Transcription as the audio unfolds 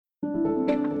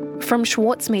From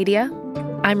Schwartz Media,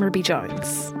 I'm Ruby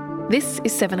Jones. This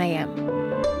is 7am.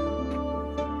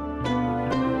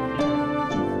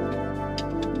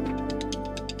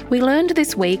 We learned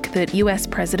this week that US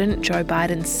President Joe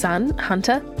Biden's son,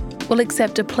 Hunter, will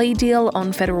accept a plea deal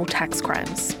on federal tax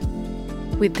crimes.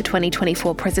 With the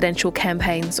 2024 presidential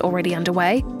campaigns already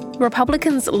underway,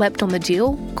 Republicans leapt on the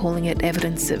deal, calling it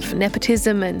evidence of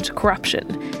nepotism and corruption,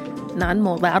 none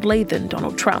more loudly than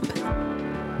Donald Trump.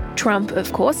 Trump,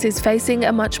 of course, is facing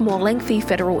a much more lengthy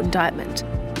federal indictment.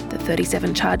 The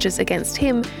 37 charges against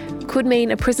him could mean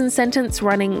a prison sentence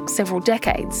running several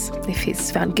decades if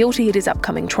he's found guilty at his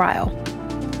upcoming trial.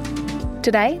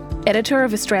 Today, editor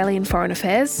of Australian Foreign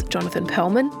Affairs, Jonathan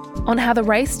Pearlman, on how the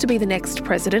race to be the next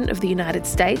president of the United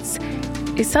States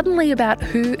is suddenly about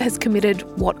who has committed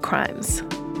what crimes.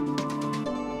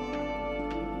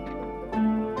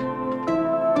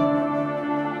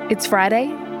 It's Friday,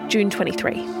 June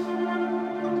 23.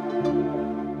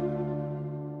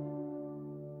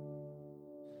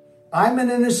 I'm an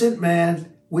innocent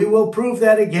man. We will prove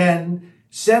that again.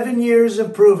 7 years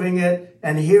of proving it,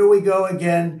 and here we go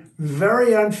again.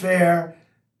 Very unfair,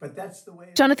 but that's the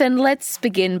way... Jonathan, let's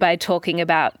begin by talking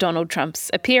about Donald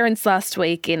Trump's appearance last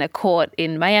week in a court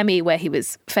in Miami where he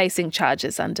was facing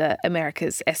charges under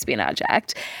America's Espionage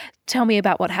Act. Tell me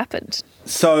about what happened.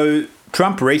 So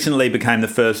Trump recently became the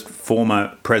first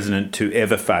former president to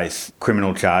ever face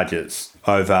criminal charges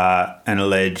over an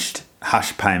alleged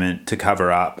hush payment to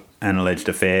cover up an alleged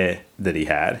affair that he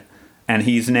had. And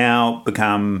he's now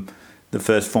become the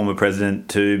first former president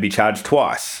to be charged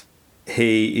twice.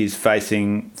 He is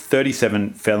facing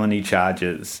 37 felony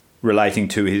charges relating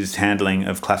to his handling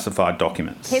of classified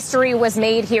documents. History was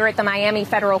made here at the Miami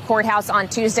Federal Courthouse on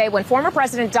Tuesday when former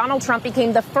President Donald Trump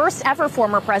became the first ever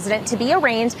former president to be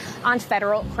arraigned on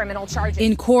federal criminal charges.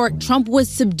 In court, Trump was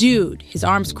subdued, his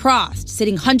arms crossed,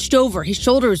 sitting hunched over, his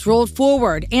shoulders rolled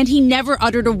forward, and he never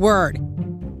uttered a word.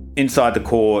 Inside the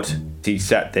court, he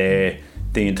sat there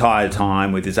the entire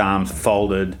time with his arms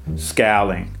folded,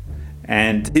 scowling.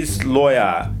 And his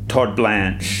lawyer, Todd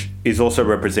Blanche, is also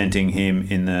representing him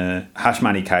in the hush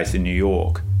money case in New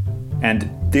York.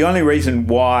 And the only reason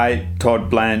why Todd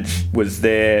Blanche was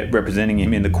there representing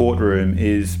him in the courtroom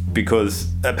is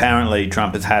because apparently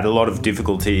Trump has had a lot of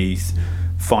difficulties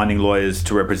finding lawyers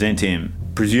to represent him,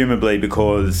 presumably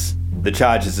because the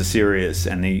charges are serious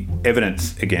and the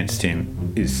evidence against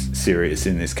him is serious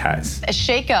in this case. A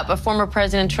shakeup of former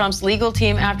President Trump's legal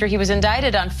team after he was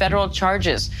indicted on federal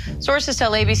charges. Sources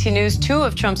tell ABC News 2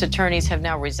 of Trump's attorneys have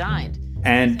now resigned.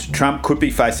 And Trump could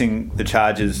be facing the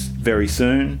charges very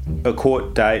soon. A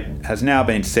court date has now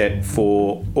been set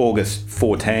for August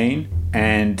 14,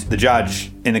 and the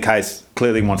judge in the case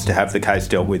clearly wants to have the case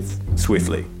dealt with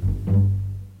swiftly.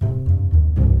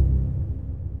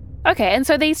 Okay, and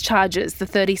so these charges, the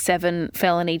 37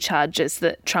 felony charges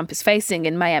that Trump is facing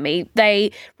in Miami,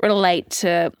 they relate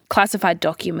to classified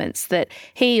documents that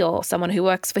he or someone who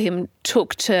works for him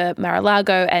took to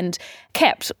Mar-a-Lago and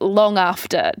kept long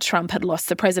after Trump had lost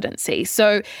the presidency.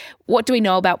 So what do we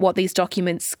know about what these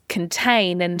documents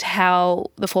contain and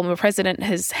how the former president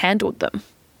has handled them?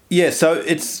 Yeah, so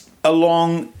it's a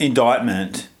long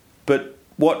indictment, but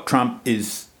what Trump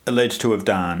is alleged to have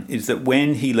done is that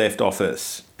when he left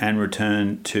office and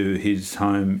returned to his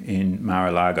home in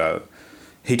Mar-a-Lago,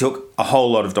 he took a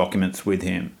whole lot of documents with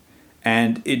him.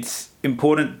 And it's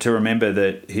important to remember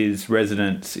that his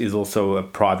residence is also a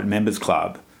private members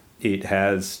club. It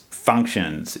has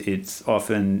functions. It's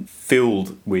often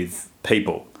filled with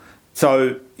people.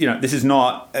 So, this is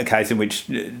not a case in which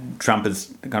Trump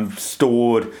has kind of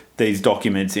stored these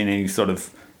documents in any sort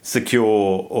of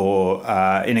secure or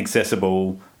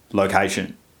inaccessible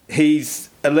location. He's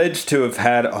alleged to have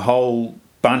had a whole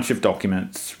bunch of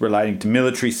documents relating to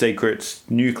military secrets,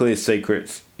 nuclear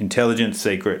secrets, intelligence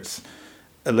secrets.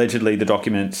 Allegedly, the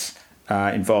documents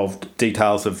involved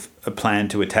details of a plan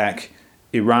to attack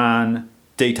Iran,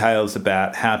 details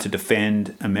about how to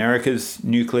defend America's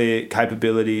nuclear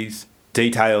capabilities,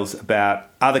 details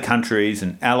about other countries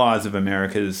and allies of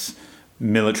America's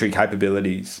military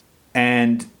capabilities.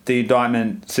 And the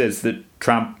indictment says that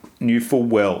Trump knew full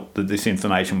well that this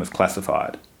information was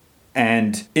classified.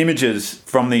 And images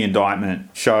from the indictment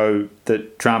show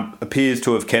that Trump appears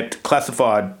to have kept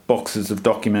classified boxes of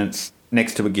documents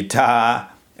next to a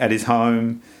guitar at his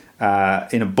home,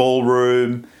 in a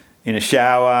ballroom, in a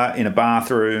shower, in a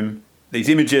bathroom. These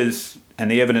images and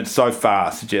the evidence so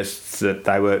far suggests that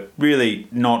they were really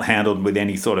not handled with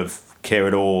any sort of care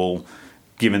at all,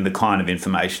 given the kind of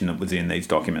information that was in these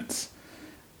documents.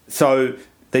 So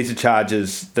these are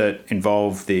charges that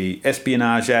involve the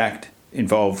Espionage Act,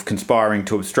 involve conspiring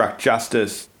to obstruct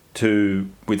justice, to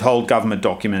withhold government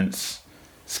documents,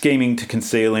 scheming to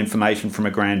conceal information from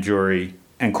a grand jury,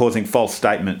 and causing false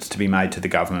statements to be made to the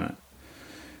government.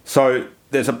 So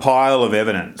there's a pile of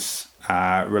evidence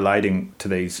relating to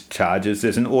these charges.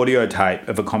 There's an audio tape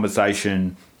of a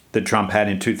conversation that Trump had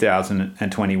in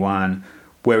 2021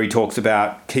 where he talks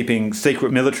about keeping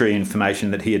secret military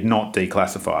information that he had not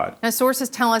declassified. Now, sources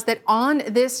tell us that on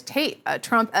this tape,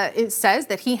 Trump says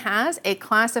that he has a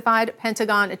classified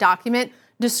Pentagon document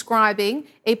describing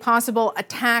a possible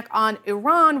attack on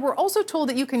Iran. We're also told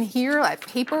that you can hear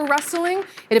paper rustling.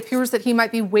 It appears that he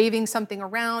might be waving something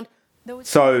around.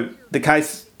 So the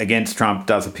case against Trump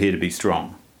does appear to be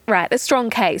strong. Right, a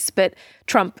strong case, but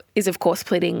Trump is, of course,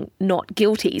 pleading not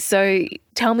guilty. So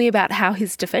tell me about how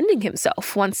he's defending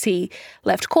himself. Once he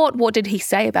left court, what did he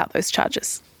say about those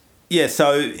charges? Yeah,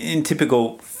 so in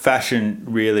typical fashion,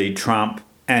 really, Trump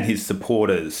and his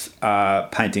supporters are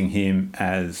painting him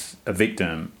as a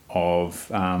victim of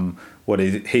what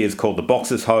he has called the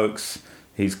Boxers hoax.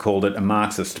 He's called it a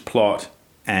Marxist plot,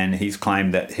 and he's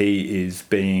claimed that he is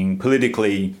being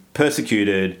politically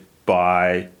persecuted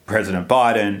by President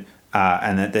Biden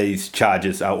and that these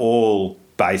charges are all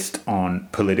based on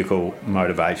political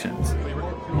motivations.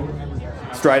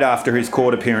 Straight after his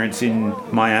court appearance in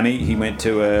Miami, he went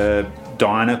to a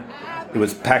diner. It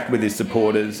was packed with his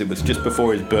supporters. It was just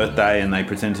before his birthday, and they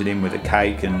presented him with a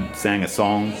cake and sang a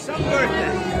song. Some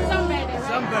birthday.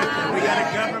 We got a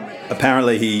government.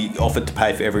 Apparently, he offered to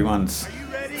pay for everyone's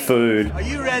food. Are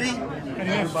you ready?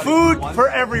 Food for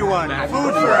everyone.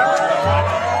 Food for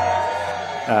everyone.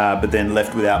 But then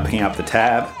left without picking up the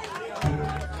tab.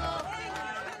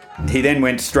 He then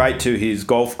went straight to his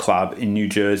golf club in New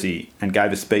Jersey and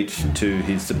gave a speech to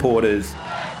his supporters.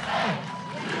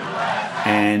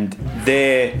 And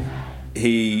there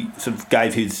he sort of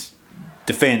gave his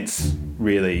defence,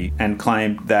 really, and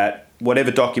claimed that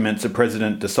whatever documents a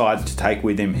president decides to take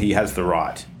with him, he has the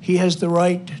right. He has the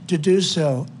right to do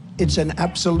so. It's an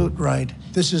absolute right.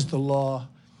 This is the law.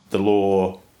 The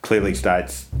law clearly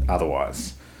states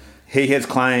otherwise. He has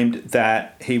claimed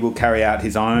that he will carry out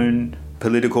his own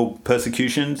political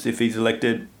persecutions if he's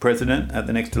elected president at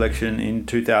the next election in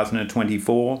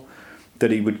 2024, that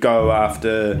he would go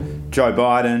after Joe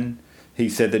Biden. He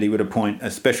said that he would appoint a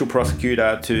special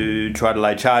prosecutor to try to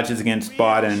lay charges against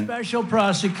Biden. Special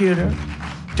prosecutor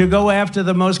to go after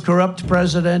the most corrupt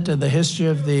president in the history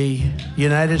of the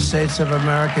United States of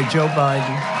America, Joe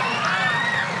Biden.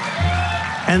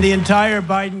 And the entire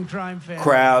Biden crime family.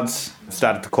 Crowds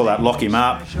started to call out, "Lock him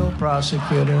up." Special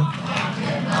prosecutor.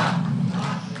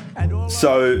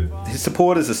 So his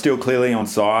supporters are still clearly on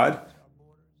side.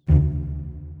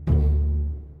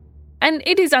 And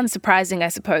it is unsurprising, I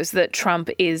suppose, that Trump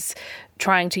is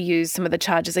trying to use some of the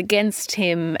charges against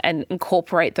him and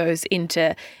incorporate those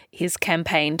into his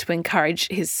campaign to encourage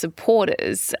his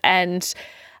supporters. And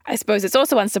I suppose it's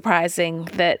also unsurprising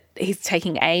that he's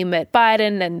taking aim at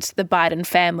Biden and the Biden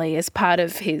family as part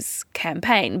of his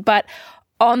campaign. But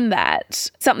on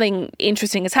that, something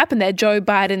interesting has happened there. Joe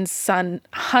Biden's son,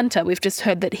 Hunter, we've just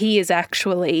heard that he is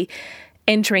actually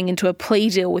entering into a plea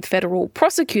deal with federal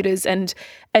prosecutors and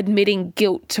admitting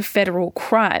guilt to federal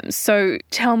crimes. So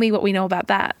tell me what we know about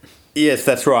that. Yes,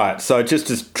 that's right. So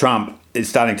just as Trump is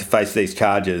starting to face these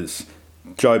charges,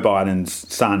 Joe Biden's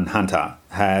son, Hunter,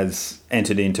 has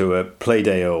entered into a plea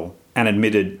deal and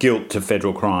admitted guilt to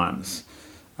federal crimes,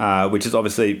 which has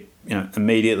obviously,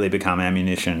 immediately become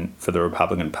ammunition for the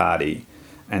Republican Party.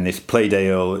 And this plea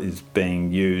deal is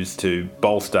being used to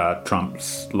bolster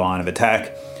Trump's line of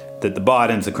attack that the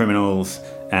Bidens are criminals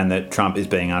and that Trump is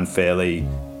being unfairly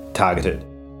targeted.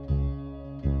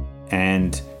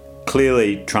 And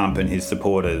clearly Trump and his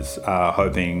supporters are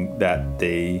hoping that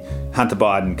the Hunter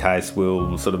Biden case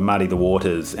will sort of muddy the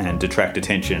waters and detract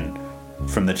attention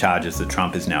from the charges that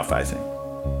Trump is now facing.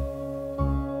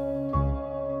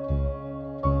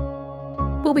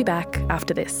 We'll be back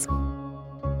after this.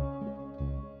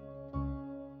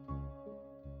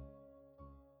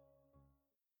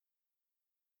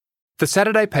 The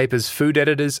Saturday paper's food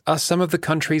editors are some of the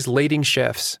country's leading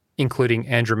chefs, including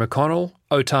Andrew McConnell,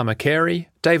 Otama Carey,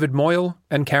 David Moyle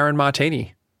and Karen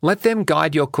Martini. Let them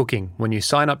guide your cooking when you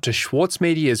sign up to Schwartz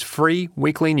Media's free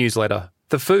weekly newsletter,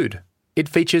 The Food. It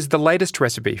features the latest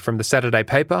recipe from the Saturday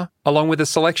paper, along with a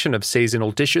selection of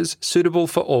seasonal dishes suitable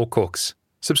for all cooks.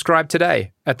 Subscribe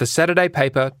today at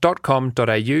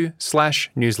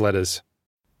thesaturdaypaper.com.au/newsletters.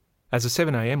 As a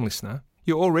 7am listener,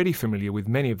 you're already familiar with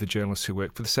many of the journalists who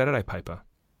work for the Saturday paper.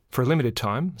 For a limited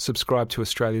time, subscribe to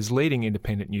Australia's leading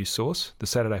independent news source, the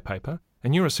Saturday paper,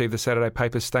 and you'll receive the Saturday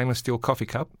paper's stainless steel coffee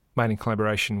cup, made in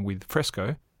collaboration with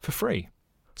Fresco, for free.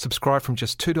 Subscribe from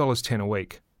just $2.10 a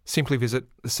week. Simply visit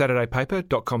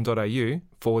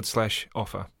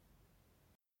thesaturdaypaper.com.au/offer.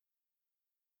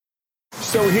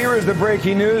 So here is the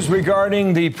breaking news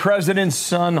regarding the president's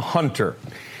son, Hunter.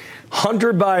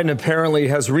 Hunter Biden apparently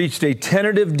has reached a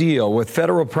tentative deal with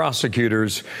federal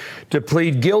prosecutors to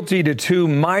plead guilty to 2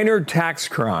 minor tax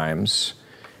crimes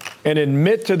and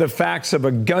admit to the facts of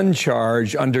a gun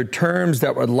charge under terms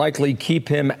that would likely keep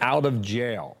him out of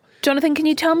jail. Jonathan, can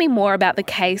you tell me more about the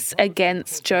case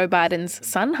against Joe Biden's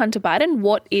son, Hunter Biden?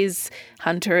 What is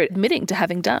Hunter admitting to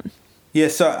having done? Yeah,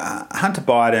 so Hunter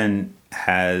Biden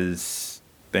has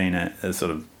been a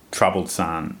sort of troubled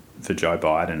son for Joe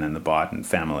Biden and the Biden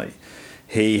family.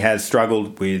 He has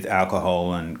struggled with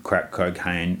alcohol and crack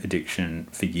cocaine addiction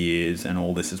for years, and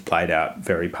all this has played out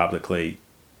very publicly.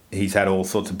 He's had all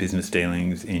sorts of business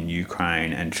dealings in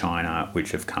Ukraine and China,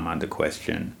 which have come under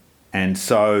question. And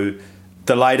so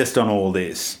the latest on all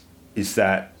this is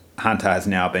that Hunter has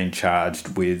now been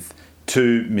charged with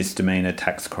 2 misdemeanor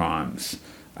tax crimes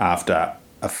after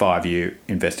a 5-year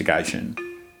investigation.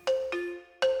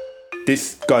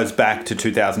 This goes back to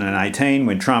 2018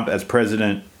 when Trump, as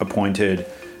president, appointed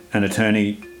an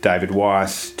attorney, David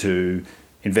Weiss, to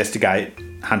investigate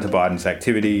Hunter Biden's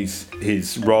activities,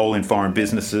 his role in foreign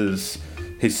businesses,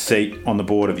 his seat on the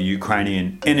board of a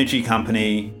Ukrainian energy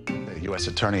company. The U.S.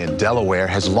 Attorney in Delaware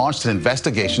has launched an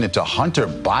investigation into Hunter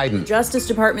Biden. Justice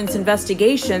Department's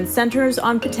investigation centers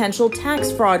on potential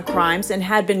tax fraud crimes and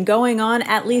had been going on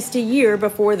at least a year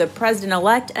before the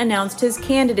president-elect announced his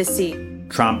candidacy.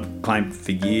 Trump claimed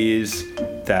for years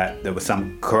that there was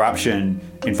some corruption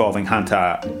involving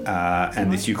Hunter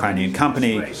and this Ukrainian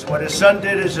company. What his son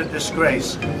did is a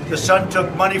disgrace. The son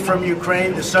took money from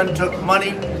Ukraine. The son took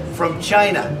money from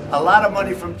China, a lot of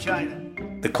money from China.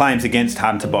 The claims against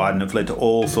Hunter Biden have led to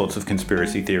all sorts of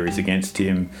conspiracy theories against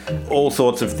him, all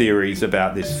sorts of theories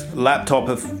about this laptop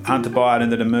of Hunter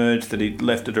Biden that emerged that he'd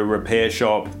left at a repair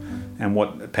shop, and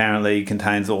what apparently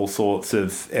contains all sorts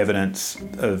of evidence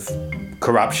of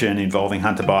corruption involving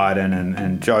Hunter Biden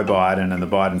and Joe Biden and the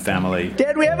Biden family.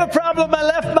 Dad, we have a problem. I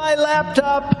left my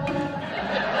laptop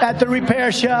at the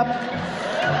repair shop.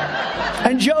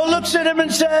 And Joe looks at him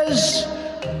and says,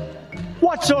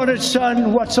 "What's on it,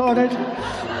 son? What's on it?"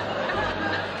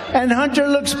 And Hunter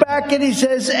looks back and he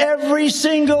says, "Every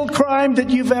single crime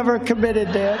that you've ever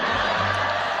committed, Dad."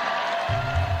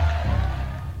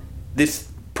 This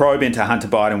probe into Hunter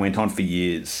Biden went on for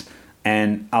years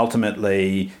and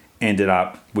ultimately ended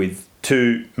up with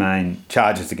 2 main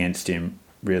charges against him.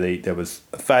 Really, there was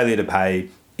a failure to pay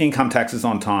income taxes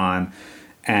on time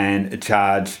and a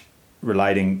charge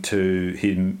relating to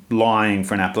him lying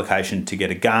for an application to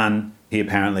get a gun. He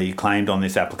apparently claimed on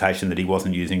this application that he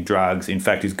wasn't using drugs. In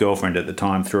fact, his girlfriend at the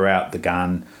time threw out the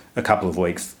gun a couple of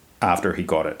weeks after he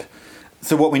got it.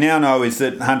 So what we now know is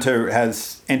that Hunter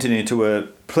has entered into a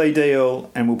plea deal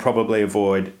and will probably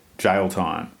avoid jail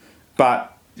time.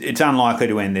 But it's unlikely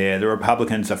to end there. The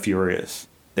Republicans are furious.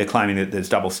 They're claiming that there's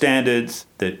double standards,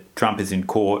 that Trump is in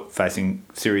court facing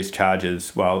serious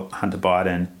charges while Hunter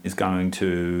Biden is going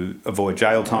to avoid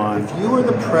jail time. If you are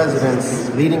the president's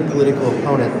leading political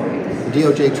opponent, the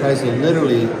DOJ tries to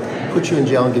literally put you in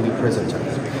jail and give you prison time.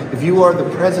 If you are the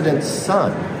president's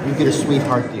son, you get a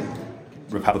sweetheart deal.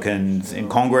 Republicans in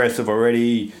Congress have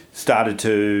already started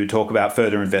to talk about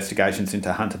further investigations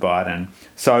into Hunter Biden.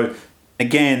 So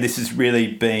again, this has really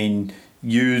been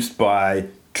used by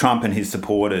Trump and his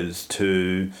supporters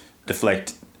to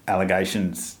deflect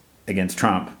allegations against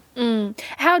Trump.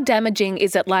 How damaging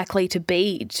is it likely to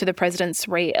be to the president's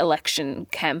re-election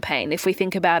campaign? If we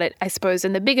think about it, I suppose,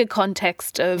 in the bigger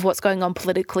context of what's going on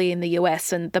politically in the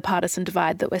US and the partisan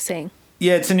divide that we're seeing.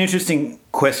 Yeah, it's an interesting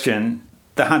question.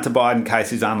 The Hunter Biden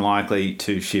case is unlikely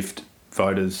to shift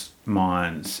voters'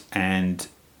 minds, and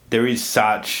there is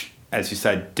such, as you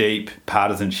say, deep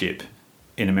partisanship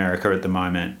in America at the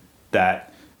moment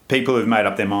that people who've made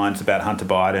up their minds about Hunter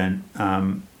Biden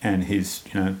and his,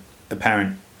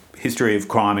 apparent history of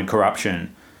crime and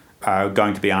corruption are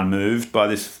going to be unmoved by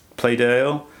this plea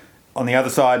deal. On the other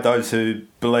side, those who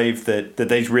believe that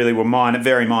these really were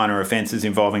very minor offences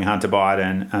involving Hunter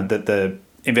Biden and that the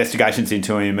investigations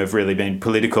into him have really been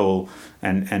political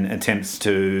and attempts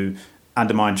to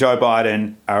undermine Joe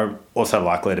Biden are also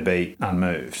likely to be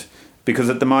unmoved. Because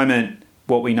at the moment,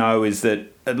 what we know is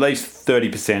that at least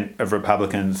 30% of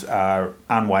Republicans are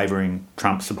unwavering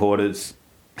Trump supporters.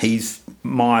 He's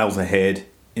miles ahead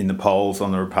in the polls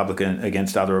on the Republican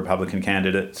against other Republican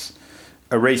candidates.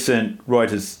 A recent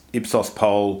Reuters Ipsos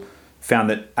poll found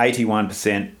that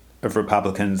 81% of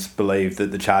Republicans believe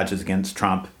that the charges against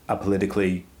Trump are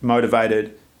politically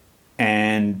motivated,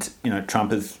 And,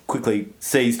 Trump has quickly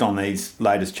seized on these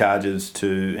latest charges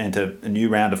to enter a new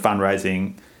round of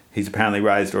fundraising. He's apparently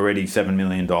raised already $7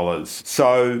 million.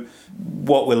 So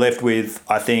what we're left with,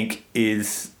 I think,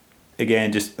 is,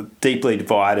 again, just a deeply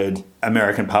divided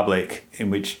American public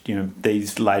in which,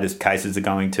 these latest cases are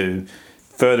going to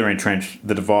further entrench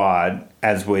the divide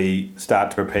as we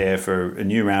start to prepare for a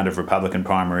new round of Republican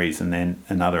primaries and then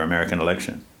another American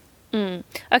election.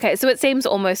 Okay, so it seems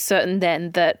almost certain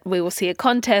then that we will see a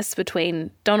contest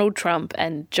between Donald Trump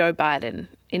and Joe Biden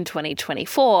in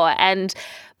 2024. And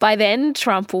by then,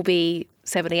 Trump will be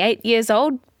 78 years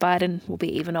old. Biden will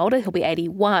be even older. He'll be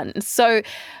 81. So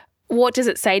what does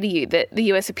it say to you that the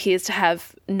US appears to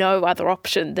have no other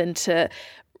option than to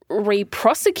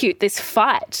re-prosecute this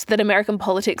fight, that American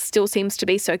politics still seems to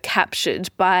be so captured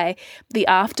by the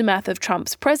aftermath of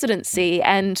Trump's presidency,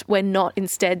 and we're not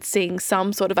instead seeing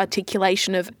some sort of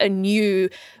articulation of a new,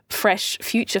 fresh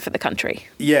future for the country?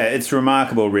 Yeah, it's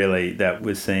remarkable, really, that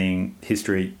we're seeing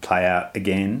history play out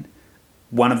again.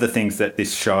 One of the things that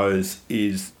this shows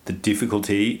is the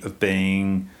difficulty of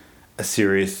being a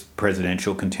serious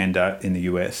presidential contender in the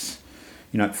US.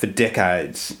 For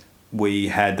decades, we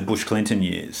had the Bush-Clinton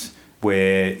years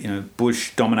where,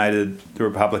 Bush dominated the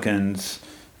Republicans,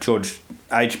 George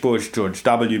H. Bush, George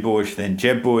W. Bush, then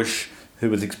Jeb Bush, who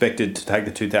was expected to take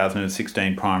the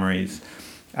 2016 primaries.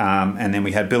 And then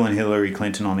we had Bill and Hillary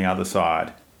Clinton on the other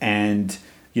side. And,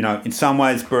 in some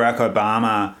ways, Barack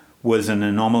Obama was an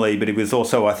anomaly, but it was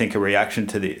also, I think, a reaction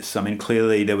to this. I mean,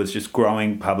 clearly there was just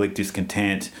growing public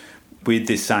discontent with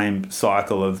this same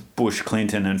cycle of Bush,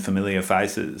 Clinton and familiar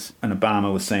faces. And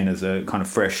Obama was seen as a kind of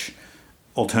fresh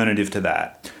alternative to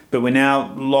that. But we're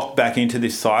now locked back into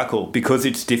this cycle because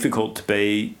it's difficult to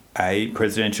be a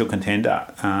presidential contender.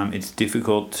 It's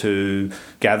difficult to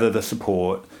gather the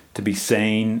support, to be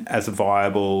seen as a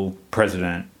viable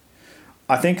president.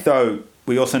 I think, though,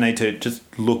 we also need to just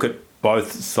look at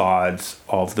both sides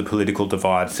of the political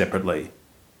divide separately.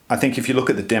 I think if you look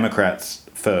at the Democrats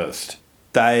first,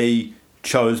 they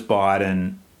chose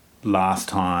Biden last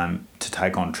time to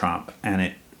take on Trump, and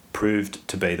it proved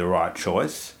to be the right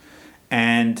choice.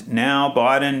 And now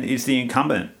Biden is the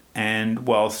incumbent. And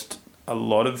whilst a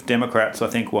lot of Democrats, I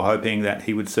think, were hoping that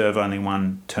he would serve only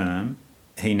one term,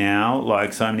 he now,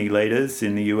 like so many leaders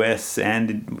in the US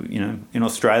and in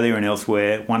Australia and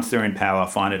elsewhere, once they're in power,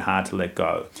 find it hard to let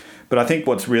go. But I think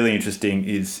what's really interesting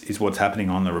is what's happening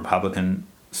on the Republican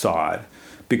side,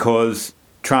 because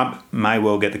Trump may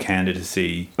well get the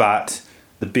candidacy, but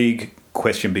the big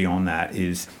question beyond that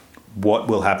is what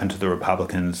will happen to the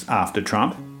Republicans after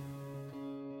Trump?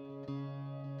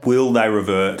 Will they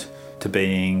revert to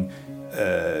being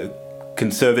a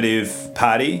conservative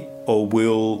party, or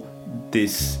will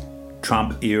this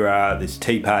Trump era, this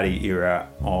Tea Party era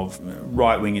of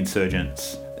right-wing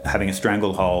insurgents having a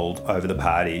stranglehold over the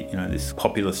party, this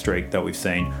popular streak that we've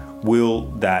seen, will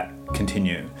that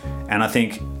continue? And I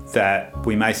think that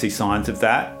we may see signs of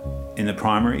that in the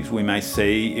primaries. We may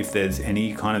see if there's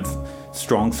any kind of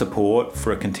strong support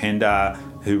for a contender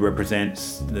who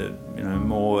represents the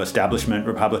more establishment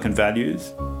Republican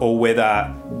values, or whether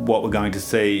what we're going to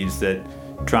see is that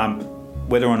Trump,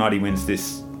 whether or not he wins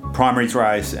this primaries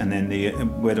race and then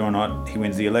whether or not he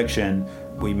wins the election,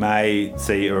 we may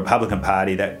see a Republican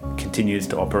Party that continues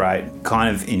to operate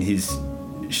kind of in his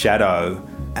shadow,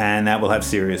 and that will have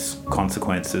serious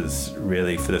consequences,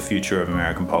 really, for the future of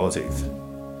American politics.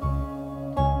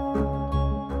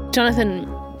 Jonathan,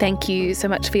 thank you so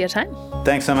much for your time.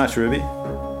 Thanks so much, Ruby.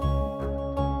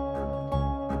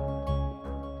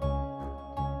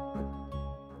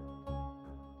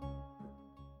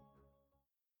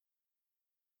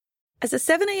 As a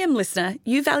 7am listener,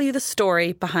 you value the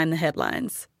story behind the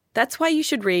headlines. That's why you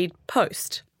should read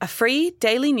Post, a free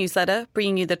daily newsletter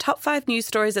bringing you the top 5 news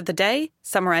stories of the day,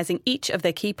 summarising each of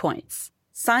their key points.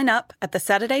 Sign up at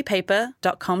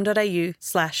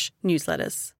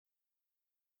thesaturdaypaper.com.au/newsletters.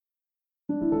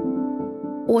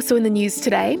 Also in the news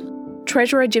today,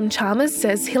 Treasurer Jim Chalmers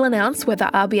says he'll announce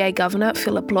whether RBA Governor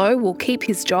Philip Lowe will keep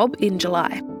his job in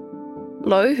July.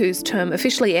 Lowe, whose term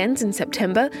officially ends in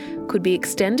September, could be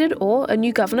extended, or a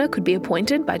new governor could be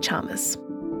appointed by Chalmers.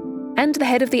 And the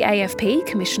head of the AFP,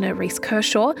 Commissioner Reece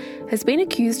Kershaw, has been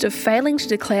accused of failing to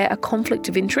declare a conflict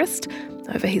of interest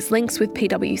over his links with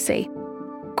PwC.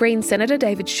 Green Senator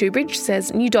David Shoebridge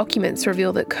says new documents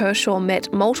reveal that Kershaw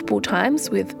met multiple times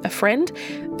with a friend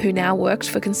who now worked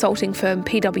for consulting firm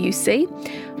PwC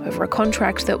over a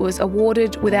contract that was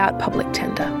awarded without public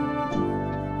tender.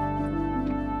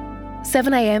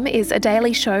 7am is a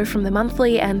daily show from the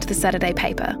Monthly and the Saturday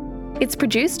Paper. It's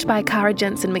produced by Cara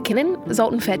Jensen-McKinnon,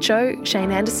 Zoltan Fetcho, Shane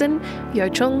Anderson, Yo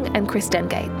Chung and Chris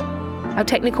Dengate. Our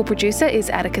technical producer is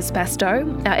Atticus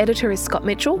Bastow. Our editor is Scott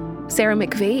Mitchell. Sarah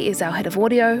McVie is our head of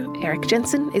audio. Eric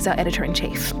Jensen is our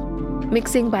editor-in-chief.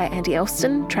 Mixing by Andy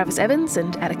Elston, Travis Evans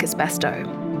and Atticus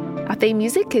Bastow. Our theme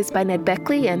music is by Ned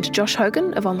Beckley and Josh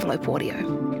Hogan of Envelope Audio.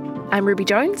 I'm Ruby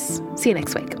Jones. See you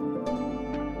next week.